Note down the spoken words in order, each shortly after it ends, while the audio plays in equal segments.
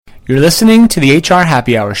You're listening to the HR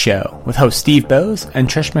Happy Hour Show with host Steve Bowes and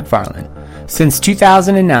Trish McFarlane. Since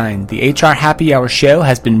 2009, the HR Happy Hour Show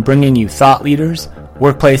has been bringing you thought leaders,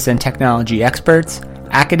 workplace and technology experts,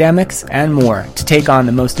 academics, and more to take on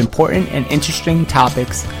the most important and interesting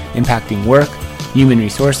topics impacting work, human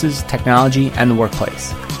resources, technology, and the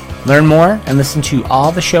workplace. Learn more and listen to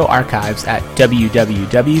all the show archives at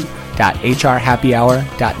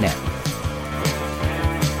www.hrhappyhour.net.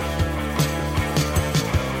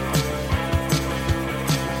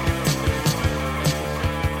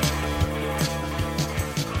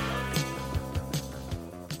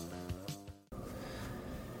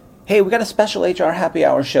 Hey, we got a special HR Happy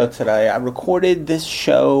Hour show today. I recorded this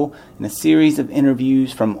show in a series of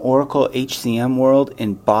interviews from Oracle HCM World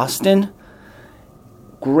in Boston.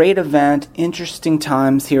 Great event, interesting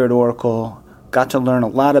times here at Oracle. Got to learn a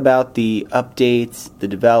lot about the updates, the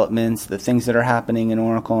developments, the things that are happening in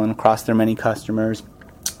Oracle and across their many customers.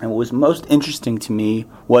 And what was most interesting to me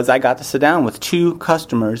was I got to sit down with two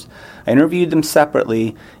customers. I interviewed them separately,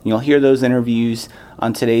 and you'll hear those interviews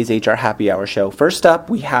on today's HR Happy Hour show. First up,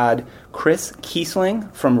 we had Chris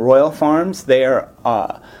Kiesling from Royal Farms. They are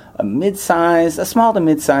a small to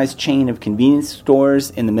mid-sized chain of convenience stores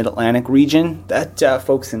in the Mid-Atlantic region that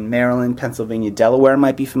folks in Maryland, Pennsylvania, Delaware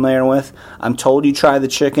might be familiar with. I'm told you try the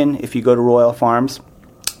chicken if you go to Royal Farms.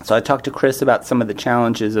 So I talked to Chris about some of the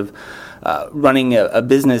challenges of running a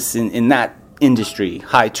business in that industry,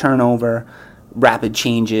 high turnover, rapid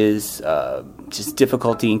changes, just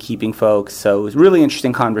difficulty in keeping folks. So it was a really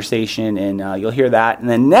interesting conversation, and you'll hear that. And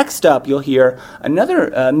then next up, you'll hear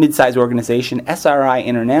another mid-sized organization, SRI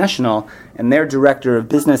International, and their Director of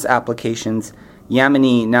Business Applications,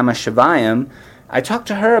 Yamini Namashivayan. I talked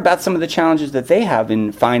to her about some of the challenges that they have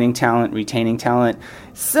in finding talent, retaining talent.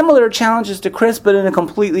 Similar challenges to Chris, but in a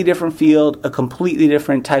completely different field, a completely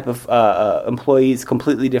different type of employees,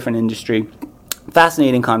 completely different industry.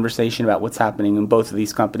 Fascinating conversation about what's happening in both of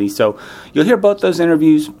these companies. So you'll hear both those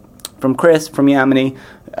interviews from Chris, from Yamini,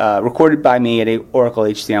 recorded by me at Oracle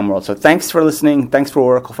HCM World. So thanks for listening. Thanks for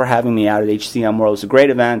Oracle for having me out at HCM World. It was a great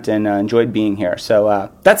event and enjoyed being here.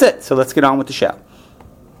 So that's it. So let's get on with the show.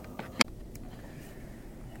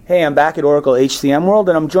 Hey, I'm back at Oracle HCM World,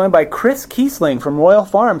 and I'm joined by Chris Kiesling from Royal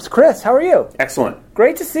Farms. Chris, how are you? Excellent.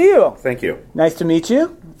 Great to see you. Thank you. Nice to meet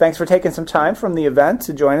you. Thanks for taking some time from the event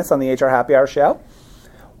to join us on the HR Happy Hour show.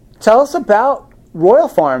 Tell us about Royal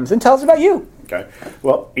Farms, and tell us about you. Okay.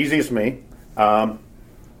 Well, easy as me.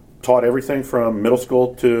 Taught everything from middle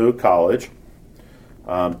school to college.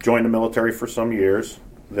 Joined the military for some years.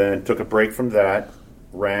 Then took a break from that.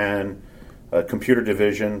 Ran a computer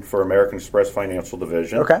division for American Express Financial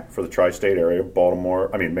Division for the tri-state area,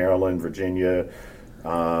 Maryland, Virginia,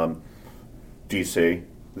 D.C.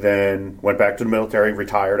 Then went back to the military,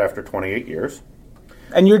 retired after 28 years.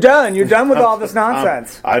 And you're done. You're done with all this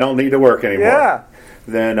nonsense. I don't need to work anymore. Yeah.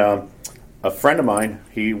 Then a friend of mine,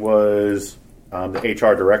 he was the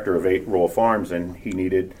HR director of Royal Farms, and he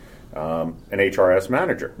needed an HRS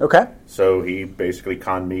manager. Okay. So he basically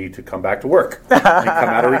conned me to come back to work and come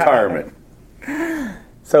out of retirement.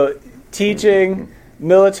 So teaching,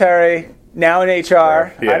 military, now in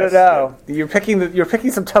HR. Yes, I don't know. Yeah. You're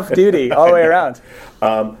picking some tough duty all the way around.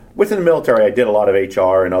 Within the military, I did a lot of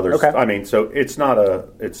HR and others. Okay. I mean, so it's not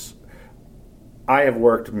I have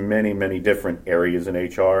worked many different areas in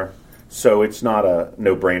HR, so it's not a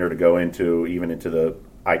no-brainer to go even into the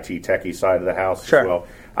IT techie side of the house Sure. as well.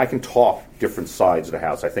 I can talk different sides of the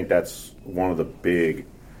house. I think that's one of the big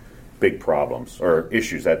problems or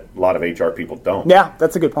issues that a lot of HR people don't. Yeah,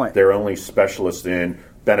 that's a good point. They're only specialists in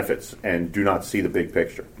benefits and do not see the big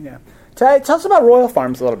picture. Yeah. Tell us about Royal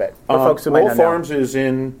Farms a little bit for folks who might not know. Royal Farms is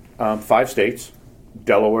in 5 states: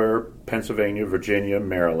 Delaware, Pennsylvania, Virginia,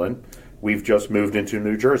 Maryland. We've just moved into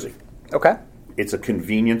New Jersey. Okay. It's a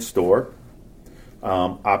convenience store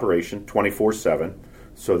operation 24/7,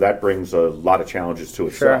 so that brings a lot of challenges to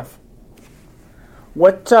itself. Sure.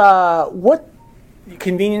 What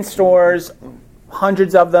convenience stores,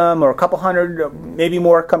 hundreds of them or a couple hundred, maybe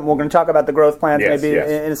more. We're going to talk about the growth plans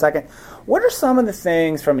in a second. What are some of the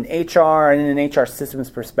things from an HR and an HR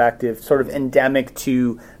systems perspective sort of endemic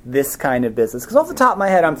to this kind of business? Because off the top of my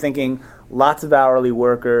head, I'm thinking lots of hourly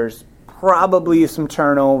workers, probably some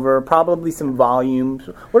turnover, probably some volume.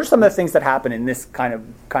 What are some of the things that happen in this kind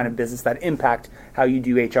of business that impact how you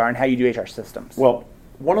do HR and how you do HR systems? Well,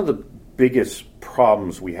 one of the biggest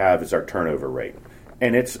problems we have is our turnover rate.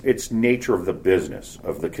 And it's nature of the business,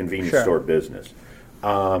 of the convenience store business.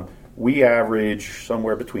 We average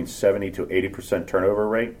somewhere between 70 to 80% turnover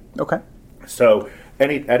rate. Okay. So at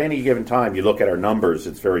any given time, you look at our numbers,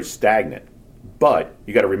 it's very stagnant. But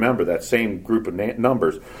you got to remember that same group of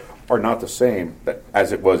numbers are not the same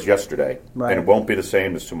as it was yesterday, right. and it won't be the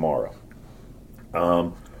same as tomorrow.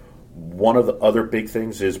 One of the other big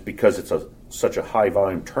things is because it's such a high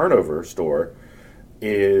volume turnover store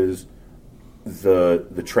is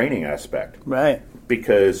the training aspect. Right.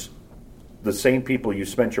 Because the same people you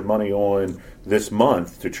spent your money on this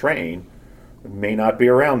month to train may not be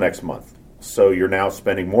around next month. So you're now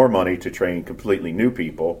spending more money to train completely new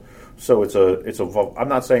people. So it's a I'm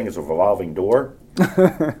not saying it's a revolving door,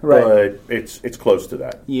 right. but it's close to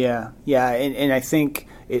that. Yeah, and I think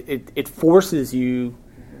it forces you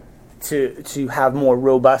to have more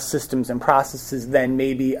robust systems and processes than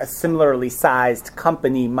maybe a similarly sized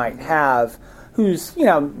company might have, who's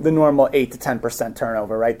the normal 8 to 10%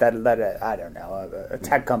 turnover, right? That I don't know, a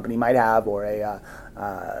tech company might have, or a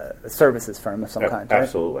services firm of some kind. Right?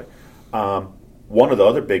 Absolutely. One of the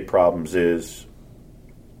other big problems is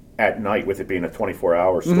at night, with it being a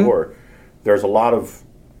 24-hour store, there's a lot of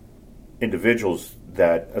individuals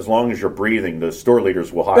that, as long as you're breathing, the store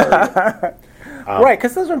leaders will hire you. Right,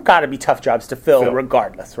 because those have got to be tough jobs to fill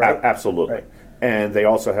regardless, right? Absolutely. Right. And they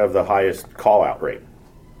also have the highest call-out rate.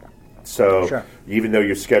 So sure. Even though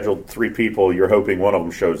you've scheduled 3 people, you're hoping one of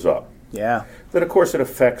them shows up. Yeah. Then, of course, it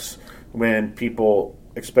affects when people,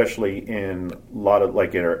 especially in a lot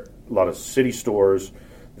of city stores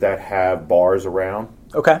that have bars around.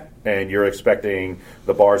 Okay. And you're expecting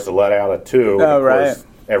the bars to let out at 2. Oh, of right. course,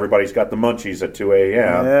 everybody's got the munchies at 2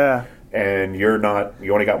 a.m. Yeah. And you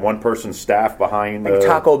only got one person staff behind like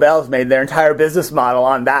Taco Bell's made their entire business model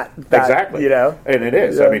on that exactly. And it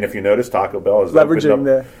is. Yeah. I mean, if you notice, Taco Bell is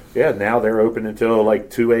leveraging now they're open until like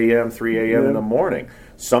 2 a.m., 3 a.m. in the morning.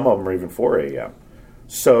 Some of them are even 4 a.m.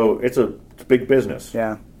 So it's a big business.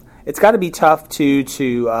 Yeah. It's got to be tough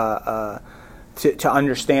to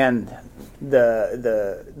understand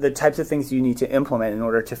the types of things you need to implement in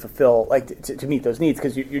order to fulfill, to meet those needs,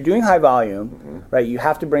 because you're doing high volume, right? You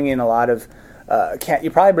have to bring in a lot of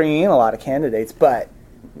you're probably bringing in a lot of candidates, but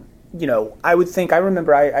I would think, I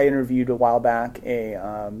remember I interviewed a while back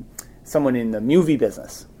someone in the movie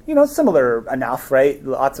business, similar enough, right?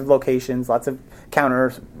 Lots of locations, lots of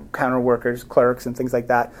counter workers, clerks, and things like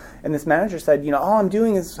that. And this manager said, all I'm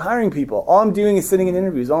doing is hiring people. All I'm doing is sitting in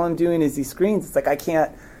interviews. All I'm doing is these screens. It's like I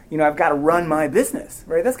can't, I've got to run my business,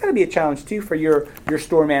 right? That's got to be a challenge too for your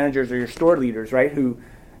store managers or your store leaders, right? Who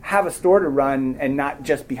have a store to run and not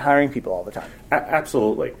just be hiring people all the time.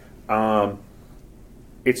 Absolutely.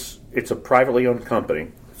 It's a privately owned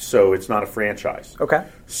company, so it's not a franchise. Okay.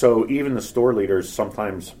 So even the store leaders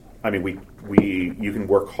sometimes, you can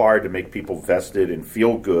work hard to make people vested and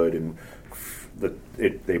feel good and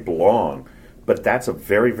they belong, but that's a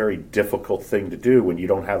very, very difficult thing to do when you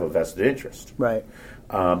don't have a vested interest. Right.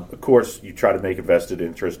 Of course, you try to make a vested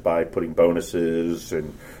interest by putting bonuses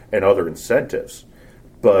and other incentives,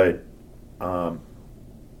 but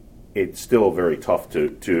it's still very tough to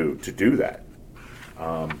do that.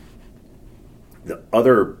 The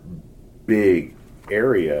other big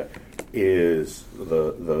area is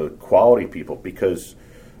the quality people, because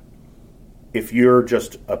if you're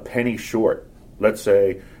just a penny short, let's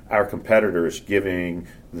say our competitor is giving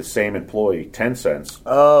the same employee 10 cents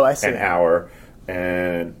an hour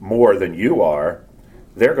and more than you are,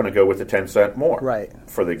 they're going to go with the 10 cent more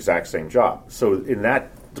for the exact same job. So in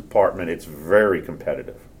that department, it's very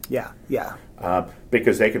competitive. Yeah, yeah.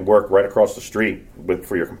 Because they can work right across the street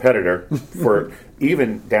for your competitor for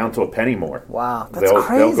even down to a penny more. Wow, that's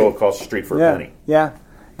crazy. They'll go across the street for a penny. Yeah,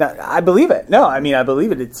 I believe it. No, I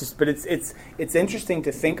believe it. It's just, but it's interesting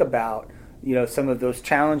to think about, some of those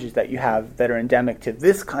challenges that you have that are endemic to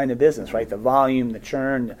this kind of business, right? The volume, the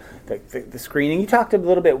churn, the screening. You talked a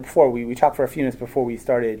little bit before. We talked for a few minutes before we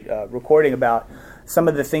started recording about some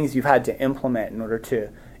of the things you've had to implement in order to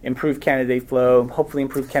improve candidate flow, hopefully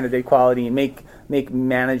improve candidate quality, and make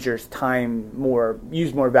managers' time more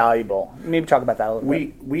valuable. Maybe talk about that a little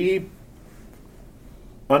bit. We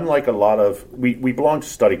unlike a lot of we belong to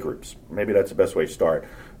study groups. Maybe that's the best way to start.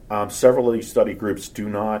 Several of these study groups do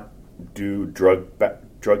not do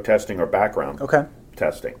drug testing or background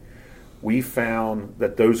testing. We found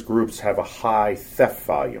that those groups have a high theft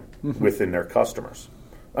volume within their customers.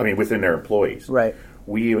 Within their employees. Right.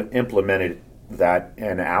 We implemented that,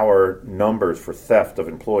 and our numbers for theft of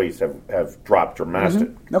employees have dropped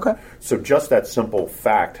dramatically. Okay. So just that simple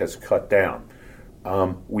fact has cut down.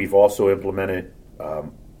 We've also implemented a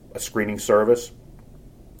screening service,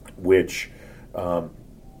 which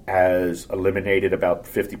has eliminated about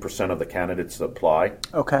 50% of the candidates that apply.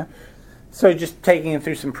 Okay. So just taking them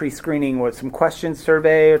through some pre-screening with some questions,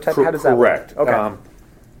 survey, or type. How does that work? Correct. Okay.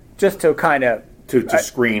 Just to kind of to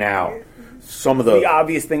screen out. some of the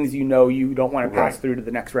obvious things you don't want to pass Right. through to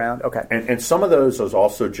the next round. Okay. And some of those is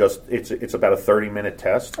also just, it's about a 30-minute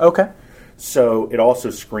test. Okay. So it also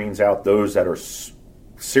screens out those that are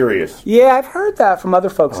serious. Yeah, I've heard that from other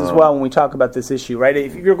folks as well when we talk about this issue, right?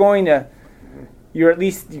 If you're going to, you're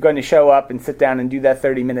going to show up and sit down and do that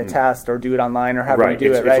 30-minute test or do it online or however you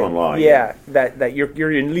do it, right? It's online. Yeah, that you're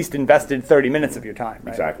at least invested 30 minutes of your time,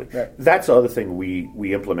 right? Exactly. Right. That's the other thing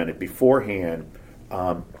we implemented beforehand.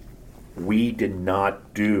 We did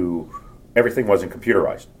not do, everything wasn't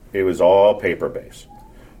computerized. It was all paper-based.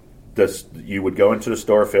 You would go into the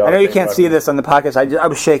store, fill out. I know you can't see this on the podcast. I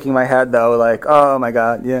was shaking my head, though, like, oh, my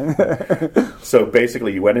God, yeah. So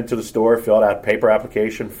basically, you went into the store, filled out a paper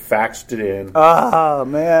application, faxed it in. Oh,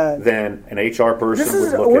 man. Then an HR person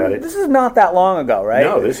would look at it. This is not that long ago, right?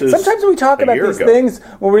 No, this is sometimes we talk a about year these ago. things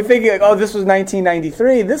when we're thinking, like, oh, this was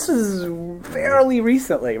 1993. This is fairly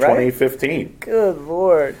recently, right? 2015. Good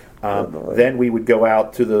Lord. Then we would go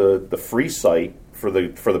out to the free site for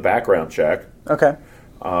the background check. Okay.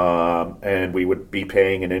 And we would be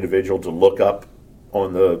paying an individual to look up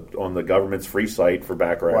on the government's free site for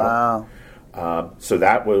background. Wow. So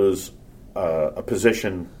that was a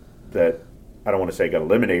position that I don't want to say got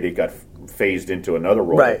eliminated, got phased into another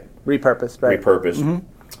role. Right. Repurposed. Right. Repurposed.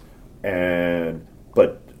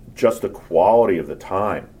 But just the quality of the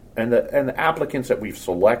time and the applicants that we've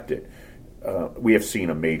selected. We have seen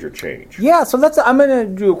a major change. Yeah, so I'm going to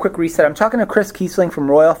do a quick reset. I'm talking to Chris Kiesling from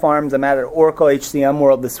Royal Farms. I'm at Oracle HCM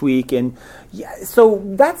World this week, and yeah, so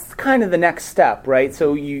that's kind of the next step, right?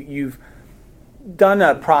 So you've done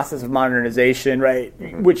a process of modernization, right?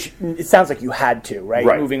 Mm-hmm. Which it sounds like you had to,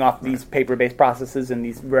 right? Moving off these paper-based processes and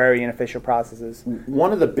these very inefficient processes.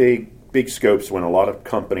 One of the big scopes when a lot of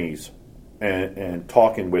companies and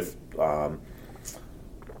talking with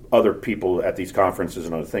other people at these conferences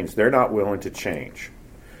and other things, they're not willing to change.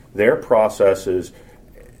 Their process is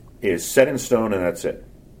set in stone and that's it.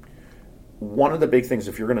 One of the big things,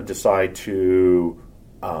 if you're going to decide to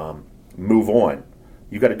move on,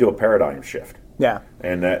 you got to do a paradigm shift. Yeah.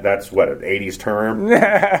 And that's what, an 80s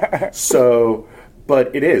term? So,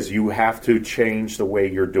 but it is. You have to change the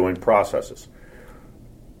way you're doing processes.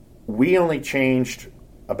 We only changed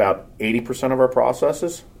about 80% of our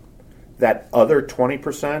processes. That other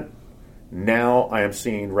 20%, now I am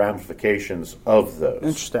seeing ramifications of those.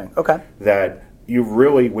 Interesting. Okay. That you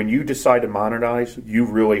really, when you decide to modernize, you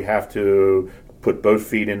really have to put both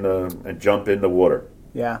feet in and jump in the water.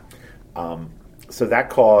 Yeah. So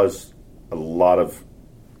that caused a lot of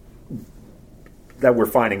that we're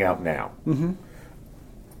finding out now. Mm-hmm.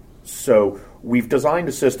 So we've designed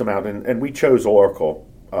a system out, and we chose Oracle,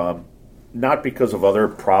 not because of other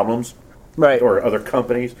problems. Right. Or other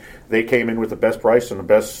companies. They came in with the best price and the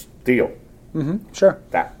best deal. Mm-hmm. Sure.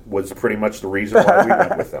 That was pretty much the reason why we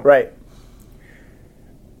went with them. Right.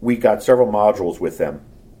 We got several modules with them.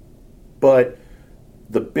 But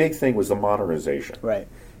the big thing was the modernization. Right.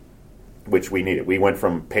 Which we needed. We went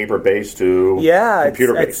from paper-based to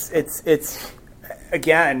computer-based. It's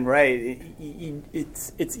again, right.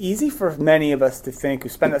 It's easy for many of us to think,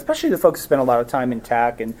 especially the folks who spend a lot of time in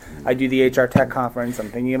tech, and I do the HR Tech Conference. I'm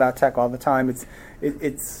thinking about tech all the time.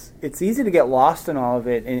 It's easy to get lost in all of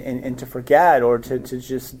it and to forget or to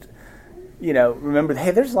just remember.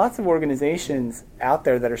 Hey, there's lots of organizations out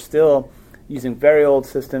there that are still using very old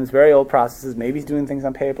systems, very old processes. Maybe doing things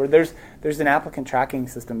on paper. There's an applicant tracking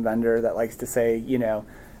system vendor that likes to say,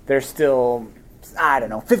 there's still, I don't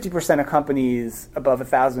know, 50% of companies above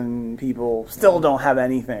 1,000 people still don't have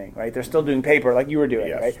anything, right? They're still doing paper like you were doing,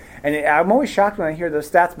 yes. right? And I'm always shocked when I hear those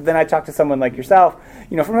stats, but then I talk to someone like yourself,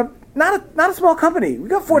 from not a small company. We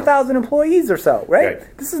got 4,000 employees or so, right?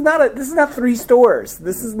 This is not 3 stores.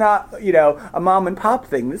 This is not, a mom and pop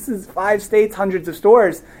thing. This is 5 states, hundreds of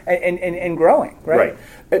stores, and growing, right?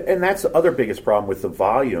 Right. And that's the other biggest problem with the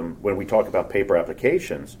volume when we talk about paper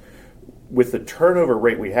applications. With the turnover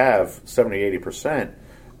rate we have, 70-80%,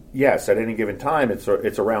 yes, at any given time it's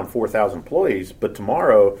around 4,000 employees, but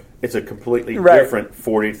tomorrow it's a completely different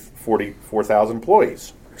 44,000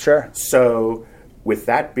 employees. Sure. So with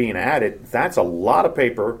that being added, that's a lot of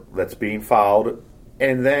paper that's being filed,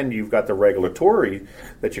 and then you've got the regulatory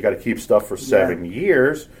that you got to keep stuff for 7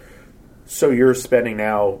 years. So you're spending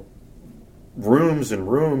now rooms and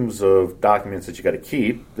rooms of documents that you got to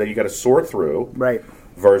keep, that you got to sort through. Right.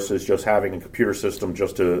 Versus just having a computer system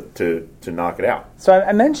just to knock it out. So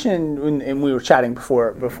I mentioned, and we were chatting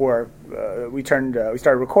before we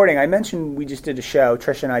started recording. I mentioned we just did a show.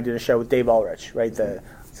 Tricia and I did a show with Dave Ulrich, right? The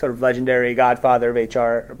sort of legendary godfather of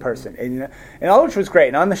HR person. And Ulrich was great.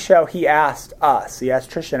 And on the show, he asked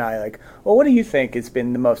Trish and I, like, well, what do you think has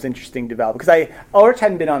been the most interesting development? Because Ulrich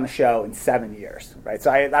hadn't been on the show in 7 years, right?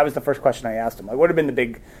 So that was the first question I asked him. Like, what have been the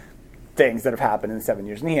big things that have happened in 7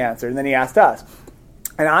 years? And he answered, and then he asked us.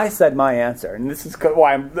 And I said my answer, and this is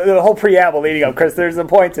why the whole preamble leading up. Chris, there's a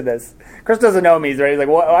point to this. Chris doesn't know me. He's right. He's like,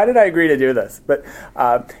 why did I agree to do this? But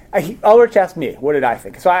Ulrich asked me, what did I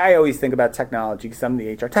think? So I always think about technology because I'm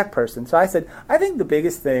the HR tech person. So I said, I think the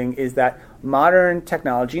biggest thing is that modern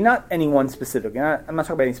technology, not any one specific, I'm not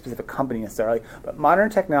talking about any specific company necessarily, but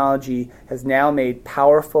modern technology has now made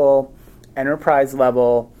powerful,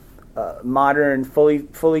 enterprise-level, modern,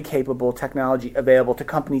 fully capable technology available to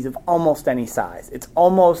companies of almost any size. It's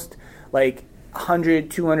almost like 100,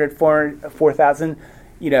 200, 400, 4,000,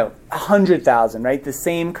 100,000, right? The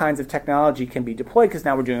same kinds of technology can be deployed because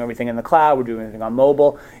now we're doing everything in the cloud, we're doing everything on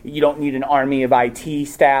mobile. You don't need an army of IT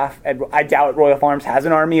staff. I doubt Royal Farms has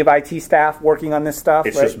an army of IT staff working on this stuff.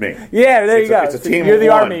 It's right? just me. Yeah, there you go. It's a team You're of the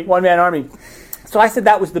one. army, one-man army. So I said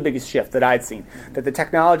that was the biggest shift that I'd seen, that the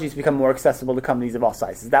technology's become more accessible to companies of all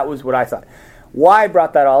sizes. That was what I thought. Why I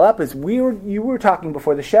brought that all up is you were talking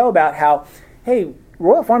before the show about how, hey,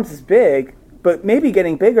 Royal Farms is big, but maybe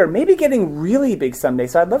getting bigger, maybe getting really big someday.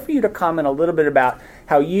 So I'd love for you to comment a little bit about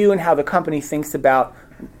how you and how the company thinks about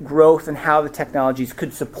growth and how the technologies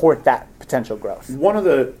could support that potential growth.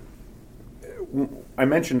 I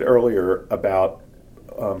mentioned earlier about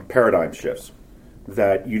paradigm shifts,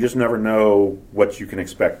 that you just never know what you can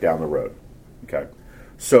expect down the road. Okay,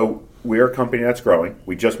 so we're a company that's growing.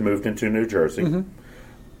 We just moved into New Jersey. Mm-hmm.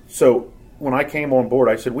 So when I came on board,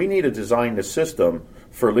 I said, we need to design the system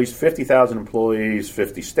for at least 50,000 employees,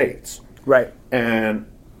 50 states. Right. And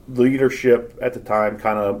leadership at the time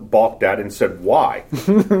kind of balked at it and said, why?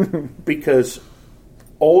 Because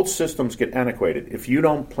old systems get antiquated. If you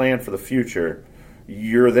don't plan for the future,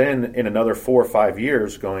 you're then in another 4 or 5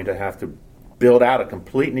 years going to have to build out a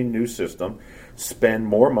completely new system, spend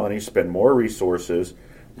more money, spend more resources,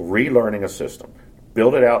 relearning a system.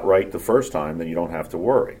 Build it out right the first time, then you don't have to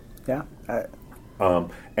worry. Yeah.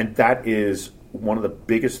 And that is one of the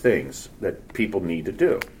biggest things that people need to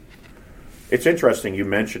do. It's interesting you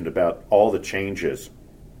mentioned about all the changes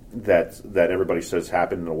that everybody says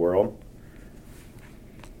happen in the world.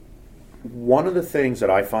 One of the things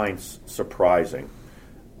that I find surprising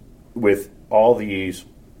with all these,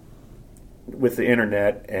 with the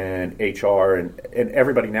internet and HR and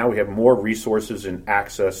everybody now, we have more resources and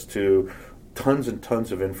access to tons and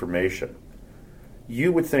tons of information.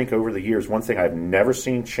 You would think over the years, one thing I've never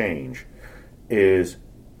seen change is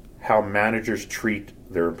how managers treat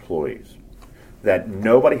their employees. That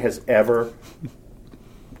nobody has ever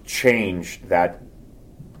changed that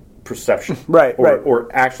perception. Right. Or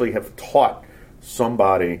actually have taught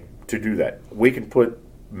somebody to do that. We can put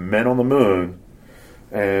men on the moon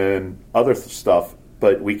and other stuff,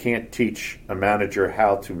 but we can't teach a manager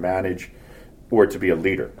how to manage or to be a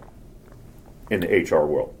leader in the HR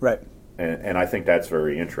world. Right. And I think that's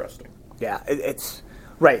very interesting. Yeah, it's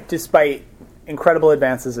right. Despite incredible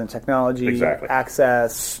advances in technology, exactly.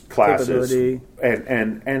 Access, classes, capability.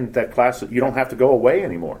 And that class, you don't have to go away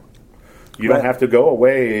anymore. You don't have to go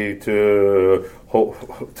away to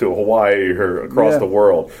Hawaii or across the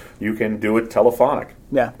world. You can do it telephonic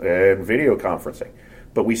and video conferencing.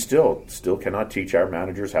 But we still cannot teach our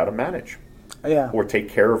managers how to manage or take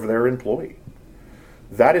care of their employee.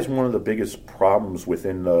 That is one of the biggest problems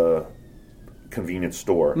within the convenience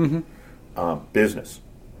store business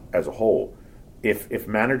as a whole. If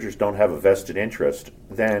managers don't have a vested interest,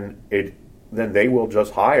 then they will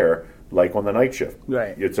just hire like on the night shift.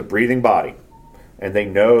 Right. It's a breathing body, and they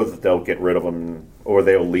know that they'll get rid of them or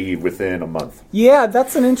they'll leave within a month. Yeah,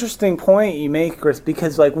 that's an interesting point you make, Chris,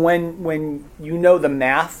 because like when you know the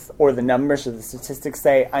math or the numbers or the statistics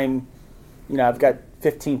say I've got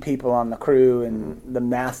 15 people on the crew and the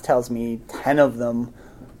math tells me 10 of them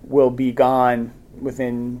will be gone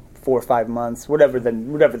within 4 or 5 months, whatever the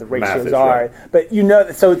ratios are. Right.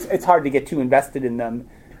 But so it's hard to get too invested in them.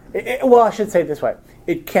 Well, I should say it this way.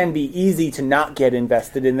 It can be easy to not get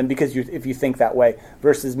invested in them because if you think that way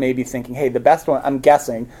versus maybe thinking, hey, the best one, I'm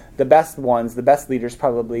guessing, the best leaders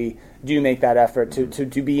probably do make that effort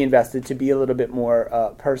to be invested, to be a little bit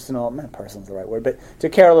more personal. Not personal is the right word, but to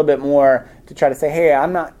care a little bit more, to try to say, hey,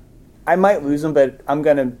 I might lose them, but I'm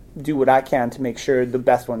going to do what I can to make sure the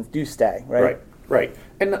best ones do stay, right? Right.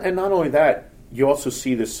 And not only that, you also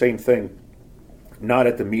see the same thing, not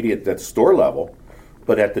at the immediate, that store level,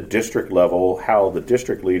 but at the district level, how the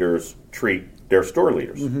district leaders treat their store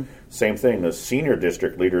leaders. Mm-hmm. Same thing, the senior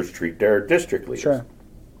district leaders treat their district leaders. Sure.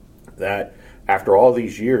 that after all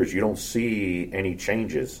these years, you don't see any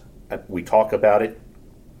changes. We talk about it.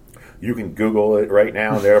 You can Google it right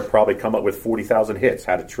now. They'll probably come up with 40,000 hits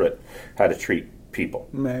how to treat people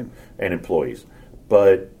and employees.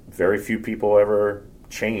 But very few people ever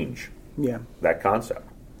change that concept.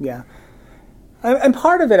 Yeah. And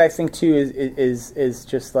part of it, I think, too, is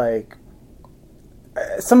just like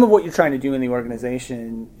some of what you're trying to do in the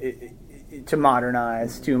organization to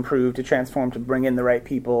modernize, to improve, to transform, to bring in the right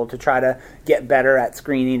people, to try to get better at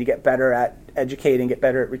screening, to get better at educating, get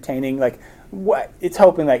better at retaining. Like, what it's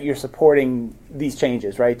hoping that you're supporting these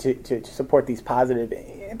changes, right? To support these positive,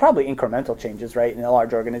 probably incremental changes, right, in a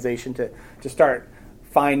large organization to start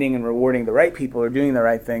finding and rewarding the right people who are doing the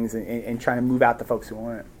right things and trying to move out the folks who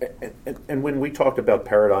aren't. And when we talked about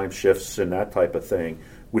paradigm shifts and that type of thing,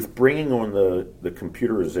 with bringing on the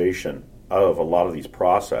computerization of a lot of these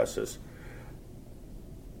processes,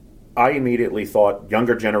 I immediately thought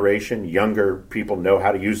younger people know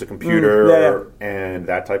how to use a computer and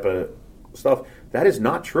that type of stuff. That is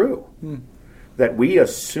not true. That we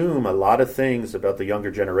assume a lot of things about the younger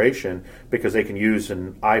generation because they can use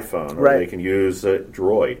an iPhone or they can use a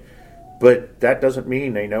Droid. But that doesn't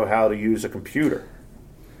mean they know how to use a computer.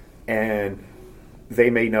 And they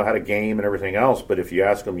may know how to game and everything else, but if you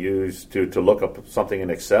ask them to look up something in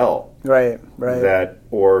Excel, that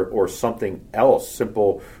or something else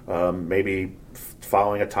simple, maybe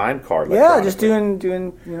following a time card, just doing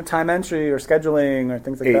time entry or scheduling or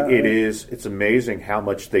things like that. It's amazing how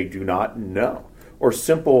much they do not know, or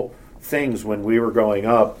simple things when we were growing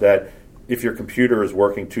up that if your computer is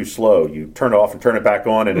working too slow, you turn it off and turn it back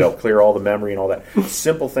on, and it'll clear all the memory and all that.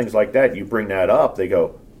 Simple things like that. You bring that up, they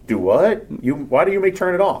go, do what? Why do you make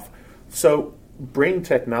turn it off? So bring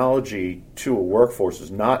technology to a workforce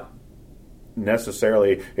is not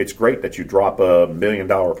necessarily, it's great that you drop $1 million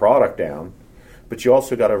product down, but you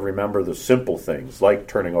also got to remember the simple things like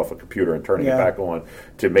turning off a computer and turning it back on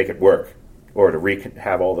to make it work, or to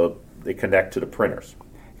have they connect to the printers.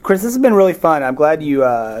 Chris, this has been really fun. I'm glad you.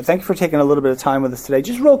 Thank you for taking a little bit of time with us today.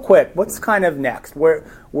 Just real quick, what's kind of next?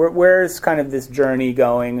 Where's kind of this journey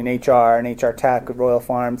going in HR and HR tech at Royal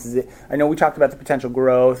Farms? I know we talked about the potential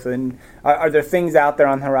growth, and are there things out there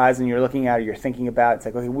on the horizon you're looking at or you're thinking about? It's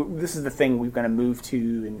like, okay, this is the thing we're going to move to,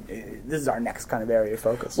 and this is our next kind of area of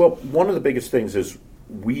focus. Well, one of the biggest things is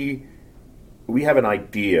we have an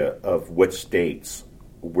idea of what states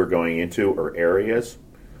we're going into or areas.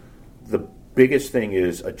 The biggest thing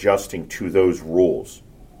is adjusting to those rules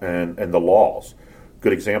and the laws.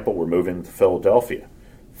 Good example, we're moving to Philadelphia.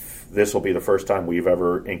 This will be the first time we've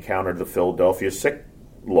ever encountered the Philadelphia sick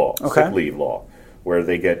leave law, where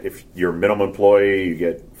they get, if you're a minimum employee, you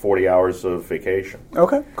get 40 hours of vacation.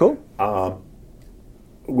 Okay, cool.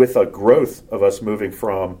 With a growth of us moving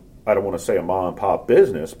from, I don't want to say a mom and pop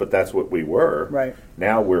business, but that's what we were. Right.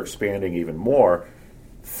 Now we're expanding even more.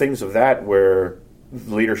 Things of that where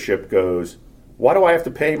leadership goes, why do I have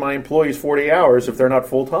to pay my employees 40 hours if they're not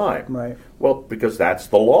full-time? Right. Well, because that's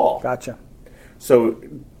the law. Gotcha. So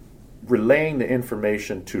relaying the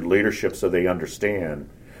information to leadership so they understand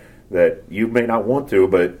that you may not want to,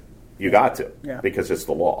 but you got to, because it's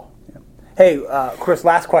the law. Yeah. Hey, Chris,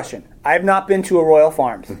 last question. I have not been to a Royal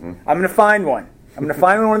Farms. Mm-hmm. I'm going to find one. I'm going to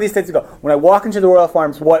find one of these states to go. When I walk into the Royal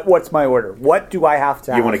Farms, what's my order? What do I have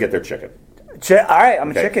to have? You want to get their chicken. All right,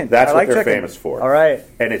 I'm a chicken. That's what they're chicken. famous for. All right.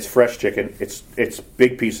 And it's fresh chicken. It's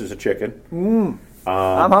big pieces of chicken.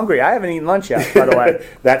 I'm hungry. I haven't eaten lunch yet, by the way.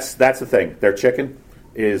 That's the thing. Their chicken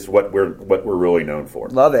is what we're really known for.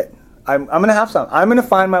 Love it. I'm going to have some. I'm going to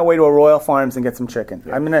find my way to a Royal Farms and get some chicken.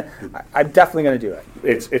 Yeah. I'm definitely going to do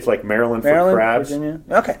it. It's like Maryland for crabs. Virginia?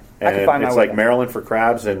 Okay. I can find my way. It's like Maryland for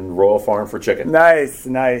crabs and Royal Farm for chicken.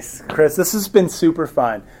 Nice. Chris, this has been super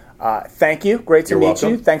fun. Thank you. Great to meet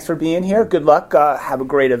you. Thanks for being here. Good luck. Have a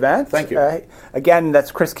great event. Thank you. Again,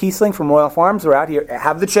 that's Chris Kiesling from Royal Farms. We're out here.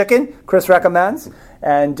 Have the chicken. Chris recommends.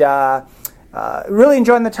 And really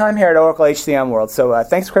enjoying the time here at Oracle HCM World. So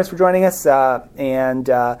thanks, Chris, for joining us. And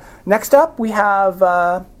next up, we have,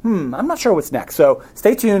 I'm not sure what's next. So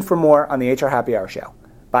stay tuned for more on the HR Happy Hour show.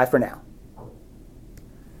 Bye for now.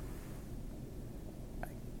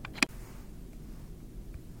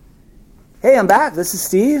 Hey, I'm back. This is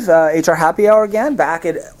Steve, HR Happy Hour again, back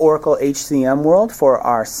at Oracle HCM World for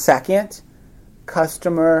our second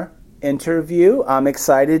customer interview. I'm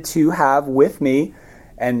excited to have with me,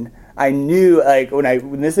 and I knew, like,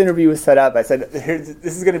 when this interview was set up, I said,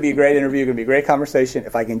 this is going to be a great interview, going to be a great conversation.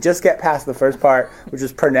 If I can just get past the first part, which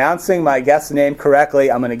is pronouncing my guest's name correctly,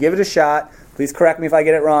 I'm going to give it a shot. Please correct me if I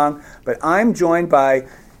get it wrong. But I'm joined by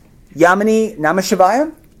Yamini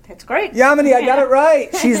Namashivayam. That's great. Yamini, I got it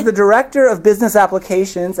right. She's the Director of Business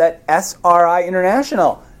Applications at SRI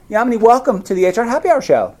International. Yamini, welcome to the HR Happy Hour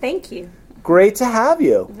Show. Thank you. Great to have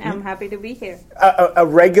you. I'm happy to be here. A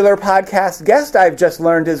regular podcast guest, I've just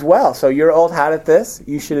learned as well. So you're old hat at this.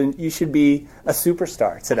 You should be a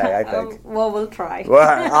superstar today, I think. Well, we'll try.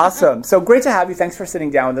 Well, awesome. So great to have you. Thanks for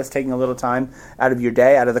sitting down with us, taking a little time out of your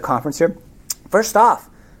day, out of the conference here. First off,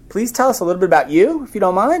 please tell us a little bit about you, if you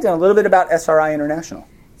don't mind, and a little bit about SRI International.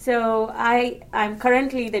 So I'm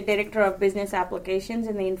currently the Director of Business Applications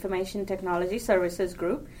in the Information Technology Services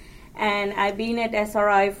Group. And I've been at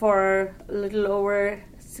SRI for a little over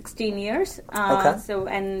 16 years.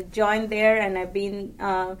 And joined there, and I've been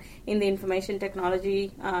in the information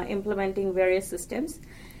technology implementing various systems.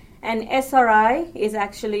 And SRI is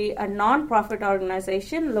actually a non-profit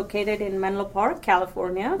organization located in Menlo Park,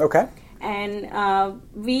 California. Okay. And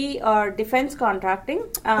we are defense contracting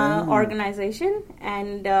organization,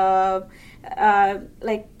 and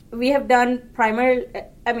we have done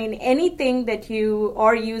anything that you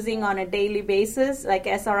are using on a daily basis, like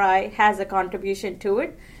SRI has a contribution to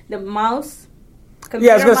it. The mouse.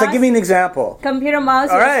 Yeah, I was going to say, give me an example. Computer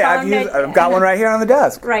mouse. All right, I've got one right here on the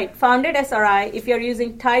desk. Right, founded SRI. If you're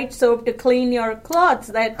using Tide soap to clean your clothes,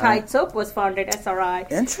 that Tide soap was founded SRI.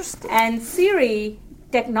 Interesting. And Siri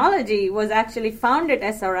technology was actually founded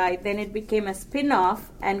SRI, then it became a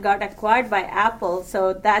spin-off and got acquired by Apple,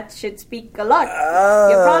 so that should speak a lot.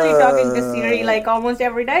 You're probably talking to Siri like almost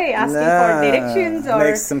every day, asking for directions. Or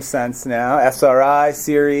makes some sense now. SRI,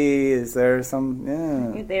 Siri, is there some...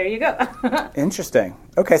 Yeah. There you go. Interesting.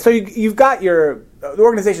 Okay, so you've got the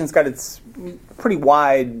organization's got its pretty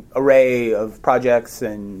wide array of projects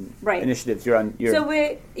and initiatives. So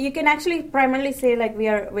you can actually primarily say like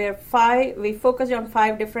we focus on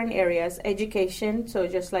 5 different areas. Education, so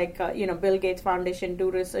just like Bill Gates Foundation,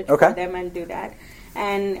 do research for them and do that.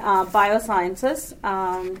 And biosciences,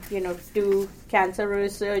 do cancer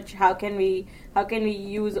research. How can we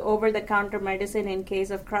use over-the-counter medicine in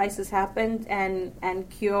case of crisis happens and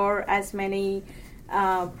cure as many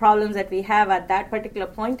problems that we have at that particular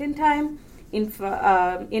point in time.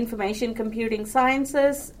 Information computing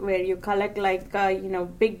sciences, where you collect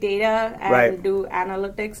big data and do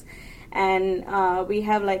analytics. And we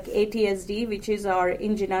have like ATSD, which is our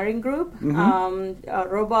engineering group,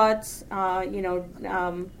 robots,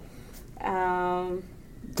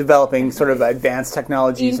 developing sort of advanced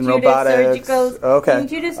technologies and robotics.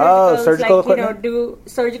 Surgical equipment. Do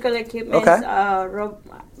surgical equipment.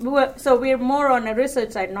 So we're more on the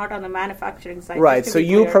research side, not on the manufacturing side. Right. So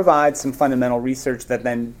you provide some fundamental research that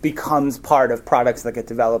then becomes part of products that get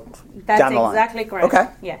developed down the line. That's exactly correct. Okay.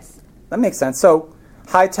 Yes. That makes sense. So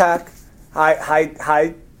high tech,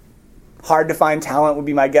 high. Hard to find talent would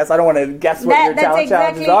be my guess. I don't want to guess what your talent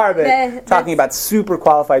challenges are, but talking about super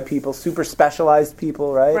qualified people, super specialized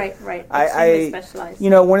people, right? Right. Extremely specialized.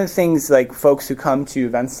 One of the things like folks who come to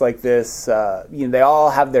events like this, they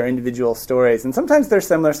all have their individual stories, and sometimes they're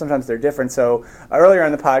similar, sometimes they're different. So earlier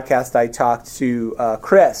on the podcast, I talked to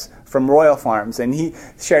Chris from Royal Farms, and he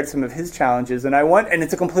shared some of his challenges, and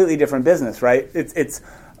it's a completely different business, right?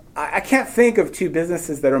 I can't think of 2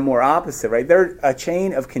 businesses that are more opposite, right? They're a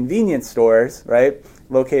chain of convenience stores, right,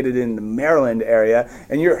 located in the Maryland area,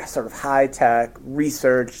 and you're sort of high-tech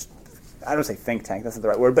research. I don't say think tank, that's not the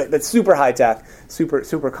right word, but super high-tech,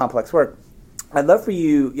 super complex work. I'd love for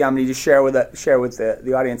you, Yamini, to share with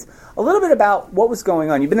the audience a little bit about what was going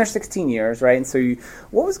on. You've been there 16 years, right? And so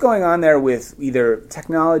what was going on there with either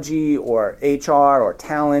technology or HR or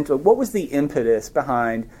talent? What was the impetus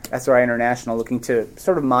behind SRI International looking to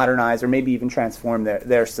sort of modernize or maybe even transform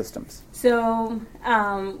their systems? So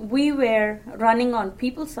we were running on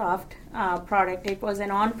PeopleSoft product. It was an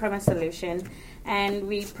on-premise solution. And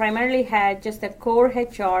we primarily had just a core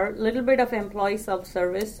HR, little bit of employee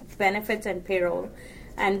self-service, benefits, and payroll,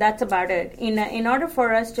 and that's about it. In order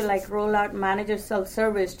for us to roll out manager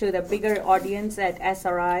self-service to the bigger audience at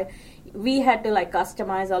SRI, we had to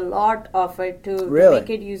customize a lot of it to make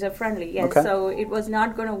it user friendly. Yes, okay. So it was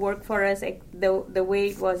not going to work for us the way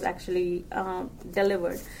it was actually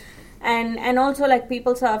delivered, and also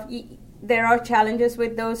PeopleSoft. There are challenges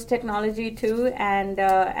with those technology too, and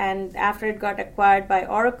after it got acquired by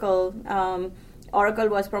Oracle, Oracle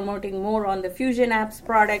was promoting more on the Fusion Apps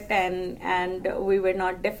product, and we were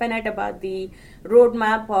not definite about the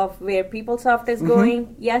roadmap of where PeopleSoft is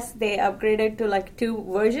going. Yes, they upgraded to 2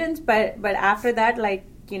 versions, but after that, I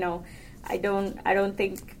don't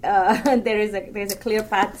think there's a clear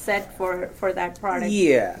path set for that product.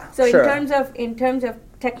 Yeah. So sure. in terms of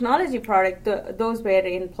technology product, those were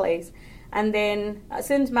in place. And then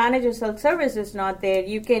since manager self-service is not there,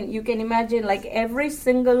 you can imagine like every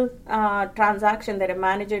single transaction that a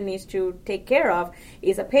manager needs to take care of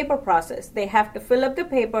is a paper process. They have to fill up the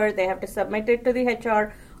paper, they have to submit it to the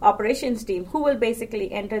HR operations team, who will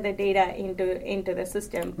basically enter the data into the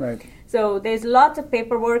system. Right. So there's lots of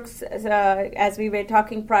paperwork, as we were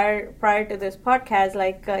talking prior to this podcast.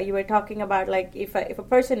 Like you were talking about, like if a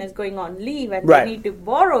person is going on leave and right. they need to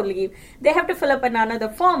borrow leave, they have to fill up another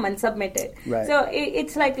form and submit it. Right. So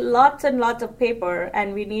it's like lots and lots of paper,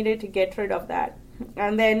 and we needed to get rid of that.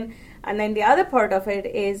 And then the other part of it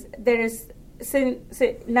is there is. So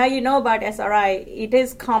now you know about SRI. It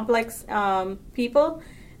is complex people.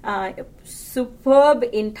 Superb,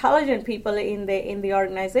 intelligent people in the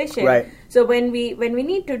organization. Right. So when we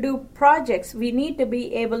need to do projects, we need to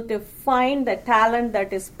be able to find the talent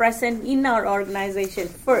that is present in our organization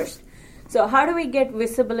first. So how do we get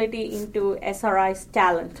visibility into SRI's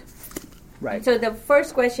talent? Right. So the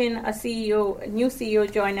first question a new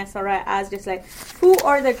CEO joined SRI asked is like, who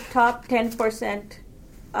are the top 10%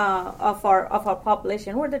 of our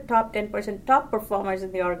population? Who are the top 10% top performers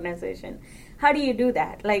in the organization? How do you do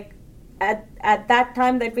that? Like at that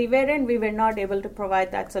time that we were in, we were not able to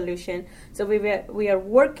provide that solution. So we are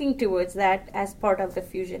working towards that as part of the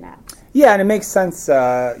Fusion apps. Yeah, and it makes sense,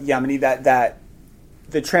 Yamini, that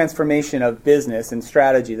the transformation of business and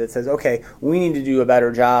strategy that says, okay, we need to do a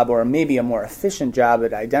better job or maybe a more efficient job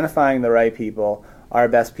at identifying the right people, our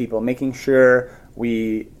best people, making sure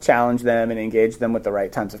we challenge them and engage them with the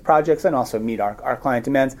right types of projects and also meet our client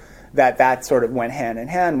demands. That sort of went hand in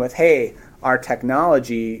hand with, hey, our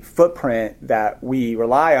technology footprint that we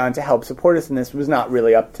rely on to help support us in this was not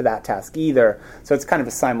really up to that task either. So it's kind of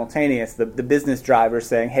a simultaneous, the business driver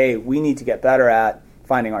saying, hey, we need to get better at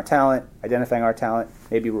finding our talent, identifying our talent,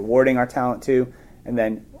 maybe rewarding our talent too, and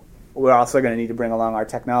then we're also going to need to bring along our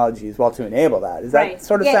technology as well to enable that. Does that right.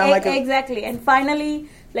 sort of sound like exactly. And finally,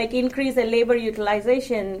 like increase the labor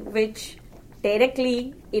utilization, which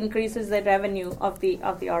directly increases the revenue of the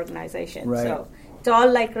organization. Right. So it's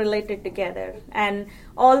all like related together, and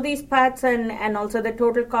all these paths and also the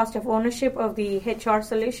total cost of ownership of the HR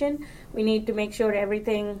solution, we need to make sure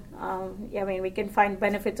everything. We can find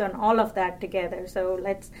benefits on all of that together. So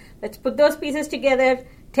let's put those pieces together,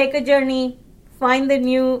 take a journey, find the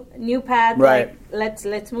new path. Right. Like,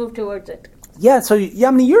 let's move towards it. Yeah. So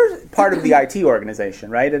Yamini, you're part of the IT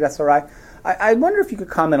organization, right, at SRI. I wonder if you could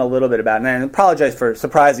comment a little bit about it, and I apologize for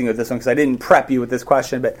surprising you with this one because I didn't prep you with this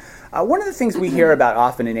question, but one of the things we hear about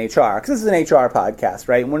often in HR, because this is an HR podcast,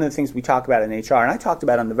 right, and one of the things we talk about in HR, and I talked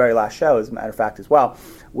about on the very last show, as a matter of fact, as well,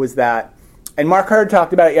 was that, and Mark Hurd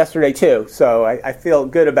talked about it yesterday too, so I feel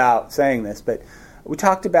good about saying this, but we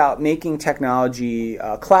talked about making technology,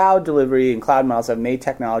 cloud delivery and cloud models have made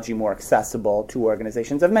technology more accessible to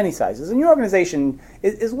organizations of many sizes. And your organization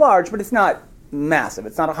is large, but it's not massive.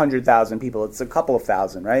 It's not 100,000 people. It's a couple of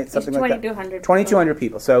thousand, right? Something like that. 2,200. 2,200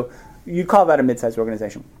 people. So you'd call that a mid-sized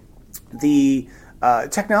organization. The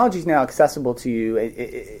technology is now accessible to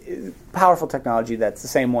you, powerful technology that's the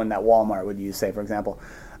same one that Walmart would use, say, for example.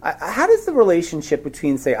 How does the relationship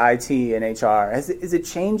between, say, IT and HR, is it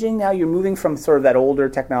changing now? You're moving from sort of that older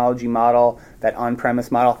technology model, that on-premise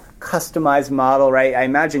model, customized model, right? I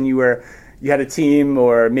imagine you had a team,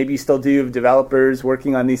 or maybe you still do, of developers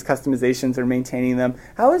working on these customizations or maintaining them.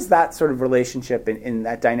 How has that sort of relationship and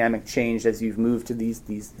that dynamic changed as you've moved to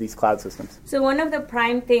these cloud systems? So one of the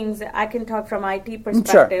prime things, I can talk from IT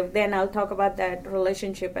perspective, sure. Then I'll talk about that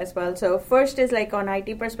relationship as well. So first is like on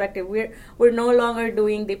IT perspective, we're no longer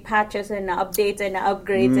doing the patches and updates and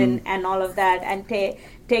upgrades and all of that, and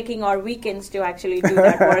taking our weekends to actually do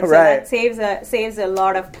that work. Right. So that saves a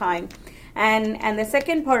lot of time. And the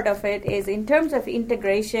second part of it is in terms of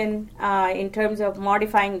integration, in terms of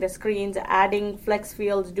modifying the screens, adding flex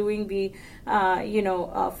fields, doing the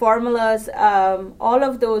formulas, all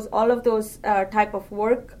of those type of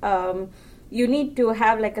work. You need to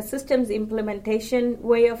have like a systems implementation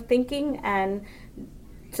way of thinking, and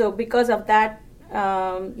so because of that.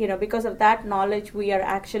 Because of that knowledge, we are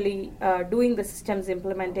actually doing the systems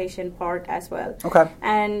implementation part as well. Okay.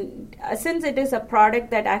 And since it is a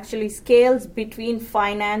product that actually scales between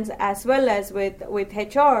finance as well as with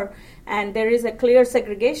HR, and there is a clear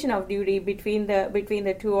segregation of duty between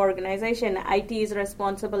the two organizations, IT is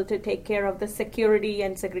responsible to take care of the security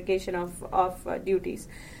and segregation of duties.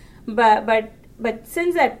 But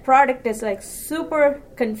since that product is like super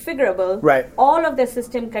configurable, right. All of the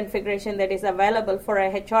system configuration that is available for a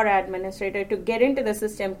HR administrator to get into the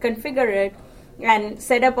system, configure it, and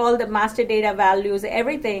set up all the master data values,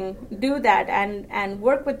 everything, do that, and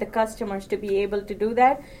work with the customers to be able to do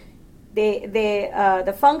that,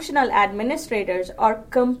 the functional administrators are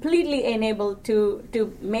completely enabled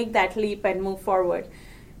to make that leap and move forward.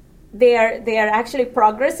 They are actually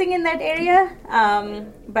progressing in that area,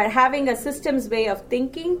 but having a systems way of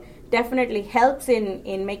thinking definitely helps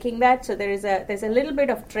in making that. So there's a little bit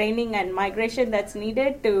of training and migration that's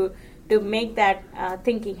needed to make that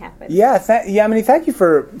thinking happen. Yeah, Yamini, thank you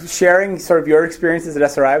for sharing sort of your experiences at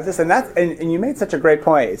SRI with us. And you made such a great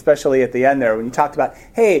point, especially at the end there when you talked about,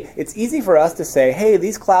 hey, it's easy for us to say, hey,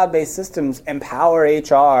 these cloud-based systems empower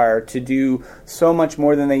HR to do so much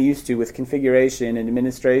more than they used to with configuration and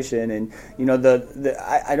administration. And, you know,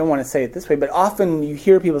 I don't want to say it this way, but often you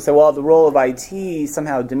hear people say, well, the role of IT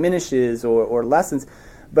somehow diminishes or lessens.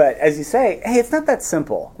 But as you say, hey, it's not that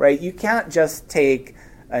simple, right? You can't just take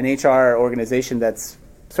an HR organization that's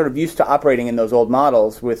sort of used to operating in those old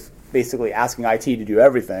models with basically asking IT to do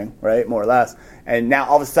everything, right, more or less, and now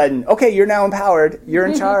all of a sudden, okay, you're now empowered, you're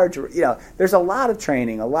in charge. You know, there's a lot of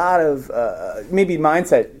training, a lot of maybe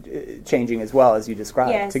mindset changing as well, as you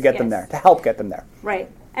described, to get them there, to help get them there. Right.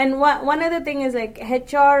 And one other thing is, like,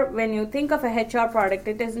 HR, when you think of a HR product,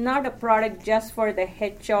 it is not a product just for the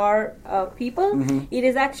HR people. Mm-hmm. It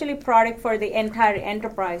is actually product for the entire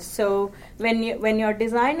enterprise. So when you're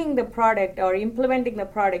designing the product or implementing the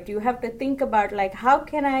product, you have to think about, like, how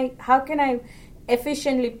can I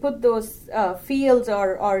efficiently put those fields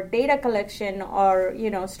or data collection or, you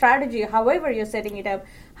know, strategy, however you're setting it up,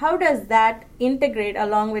 how does that integrate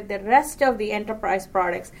along with the rest of the enterprise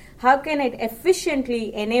products? How can it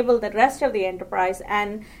efficiently enable the rest of the enterprise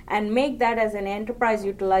and make that as an enterprise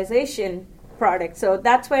utilization product? So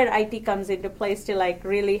that's where IT comes into place to, like,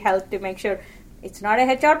 really help to make sure it's not a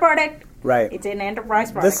HR product. Right. It's an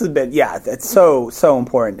enterprise product. This has been, it's so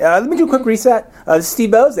important. Let me do a quick reset. This is Steve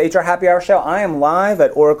Bowes, the HR Happy Hour Show. I am live at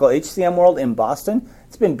Oracle HCM World in Boston.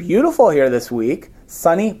 It's been beautiful here this week.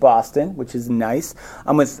 Sunny Boston, which is nice.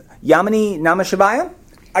 I'm with Yamini Namashivayan.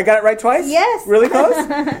 I got it right twice? Yes. Really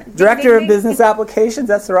close? Director of Business Applications,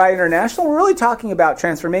 SRI International. We're really talking about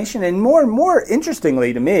transformation and more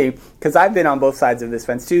interestingly to me, because I've been on both sides of this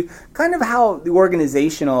fence too, kind of how the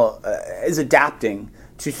organizational is adapting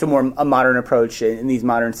to a modern approach in these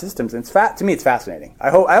modern systems. And to me, it's fascinating.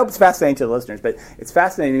 I hope it's fascinating to the listeners, but it's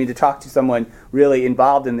fascinating to me to talk to someone really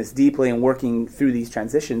involved in this deeply and working through these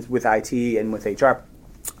transitions with IT and with HR.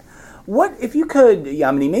 What, if you could,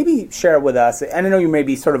 Yamini, maybe share with us, and I know you may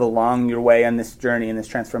be sort of along your way on this journey and this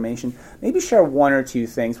transformation, maybe share one or two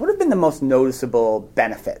things. What have been the most noticeable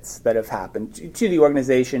benefits that have happened to the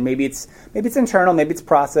organization? Maybe it's internal, maybe it's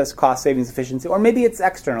process, cost savings, efficiency, or maybe it's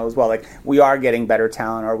external as well, like we are getting better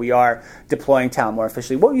talent or we are deploying talent more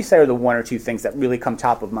efficiently. What would you say are the one or two things that really come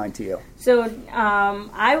top of mind to you? So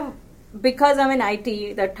because I'm in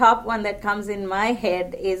IT, the top one that comes in my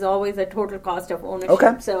head is always the total cost of ownership.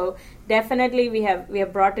 Okay. So definitely we have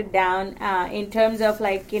brought it down in terms of,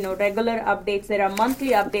 like, you know, regular updates. There are monthly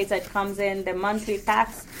updates that comes in, the monthly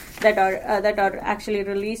tasks that are actually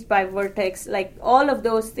released by Vertex, like all of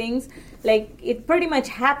those things. Like, it pretty much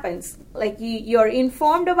happens. Like, you're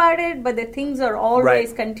informed about it, but the things are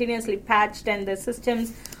always continuously patched, and the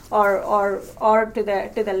systems or to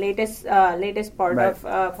the latest part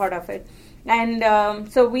of it.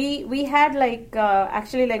 And so we had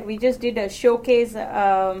actually we just did a showcase.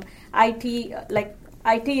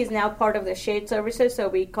 IT is now part of the shared services, so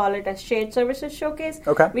we call it a shared services showcase.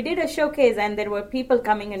 Okay. We did a showcase, and there were people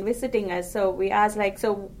coming and visiting us. So we asked,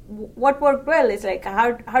 what worked well? Is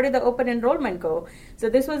how did the open enrollment go? So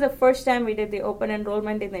this was the first time we did the open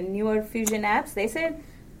enrollment in the newer Fusion apps. They said,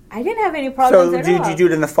 I didn't have any problems at all. So did you do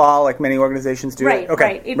it in the fall, like many organizations do? Right, okay.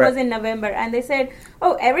 Right. It was in November, and they said,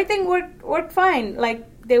 "Oh, everything worked fine. Like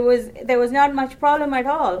there was not much problem at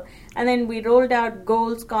all." And then we rolled out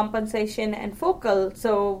goals, compensation, and focal.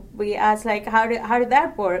 So we asked, how did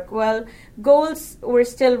that work? Well, goals, we're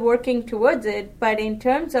still working towards it, but in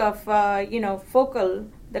terms of focal,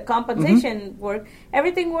 the compensation work,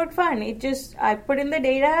 everything worked fine. It just, I put in the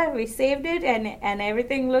data, we saved it, and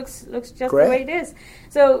everything looks just Great. the way it is.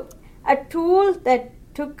 So a tool that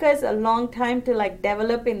took us a long time to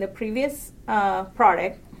develop in the previous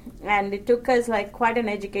product, and it took us quite an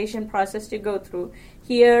education process to go through.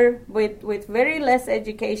 Here, with very less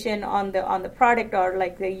education on the product or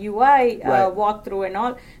the UI walkthrough and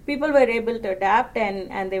all, people were able to adapt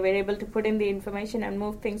and they were able to put in the information and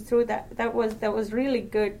move things through. That was really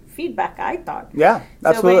good feedback, I thought. Yeah,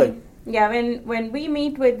 absolutely. Yeah, when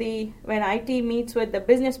IT meets with the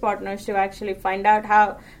business partners to actually find out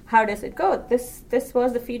how does it go, this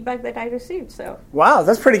was the feedback that I received. So wow,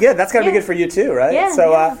 that's pretty good. That's got to be good for you too, right? Yeah.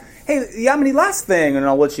 So hey, Yamini, last thing, and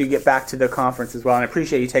I'll let you get back to the conference as well. And I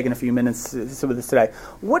appreciate you taking a few minutes to some of this today.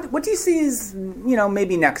 What do you see as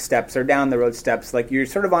maybe next steps or down the road steps? Like you're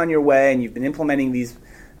sort of on your way and you've been implementing these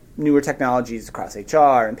newer technologies across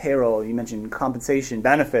HR and payroll. You mentioned compensation,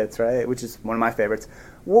 benefits, right? Which is one of my favorites.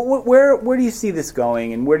 Where do you see this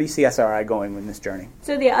going, and where do you see SRI going in this journey?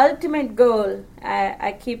 So the ultimate goal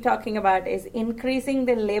I keep talking about is increasing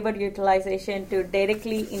the labor utilization to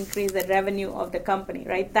directly increase the revenue of the company,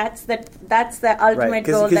 right? That's the ultimate goal that we want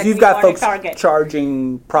to target. Because you've got folks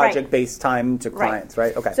charging project-based time to clients,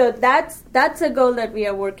 right? Okay. So that's a goal that we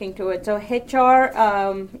are working towards. So HR,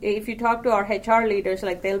 if you talk to our HR leaders,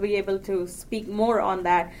 like they'll be able to speak more on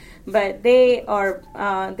that. But they are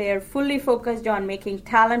fully focused on making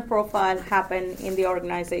talent profile happen in the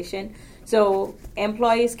organization. So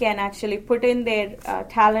employees can actually put in their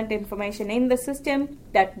talent information in the system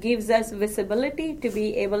that gives us visibility to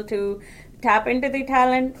be able to tap into the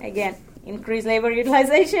talent, again, increase labor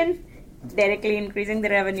utilization, directly increasing the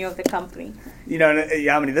revenue of the company.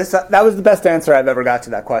 Yamini, that was the best answer I've ever got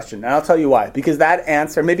to that question. And I'll tell you why. Because that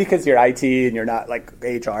answer, maybe because you're IT and you're not like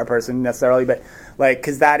HR person necessarily, but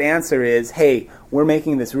because that answer is, hey, we're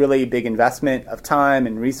making this really big investment of time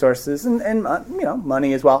and resources and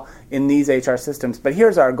money as well in these HR systems. But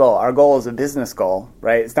here's our goal. Our goal is a business goal,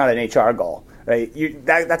 right? It's not an HR goal. Right,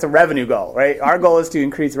 that's a revenue goal, right? Our goal is to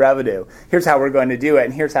increase revenue. Here's how we're going to do it,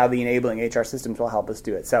 and here's how the enabling HR systems will help us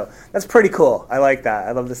do it. So that's pretty cool. I like that.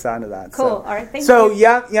 I love the sound of that. Cool. All right, thank you. So,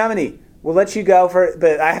 Yamini, we'll let you go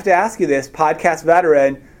but I have to ask you this, podcast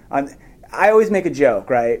veteran. I always make a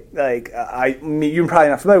joke, right? Like, you're probably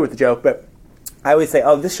not familiar with the joke, but I always say,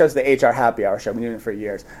 this show's the HR happy hour show. I've been doing it for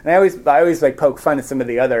years. And I always like poke fun at some of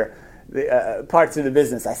the other parts of the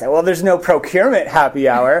business. I say, well, there's no procurement happy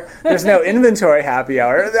hour. There's no inventory happy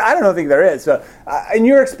hour. I don't think there is. So, in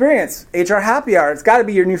your experience, HR happy hour, it's got to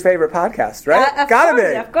be your new favorite podcast, right?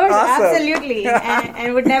 Of course, awesome. Absolutely,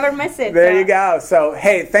 and would never miss it. There you go. So,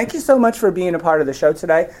 hey, thank you so much for being a part of the show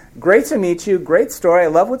today. Great to meet you. Great story. I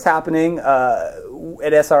love what's happening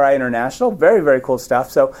at SRI International. Very, very cool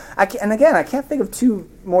stuff. So, I can't think of two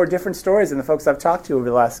more different stories than the folks I've talked to over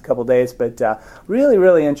the last couple of days, but really,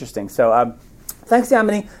 really interesting. So thanks,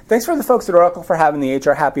 Yamini. Thanks for the folks at Oracle for having the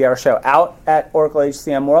HR Happy Hour show out at Oracle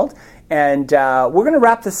HCM World. And we're going to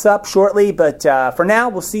wrap this up shortly, but for now,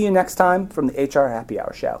 we'll see you next time from the HR Happy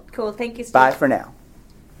Hour show. Cool. Thank you, Steve. Bye for now.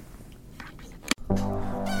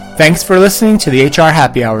 Thanks for listening to the HR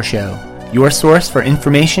Happy Hour show, your source for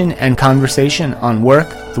information and conversation on work,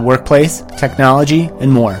 the workplace, technology, and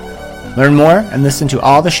more. Learn more and listen to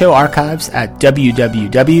all the show archives at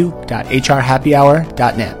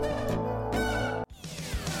www.hrhappyhour.net.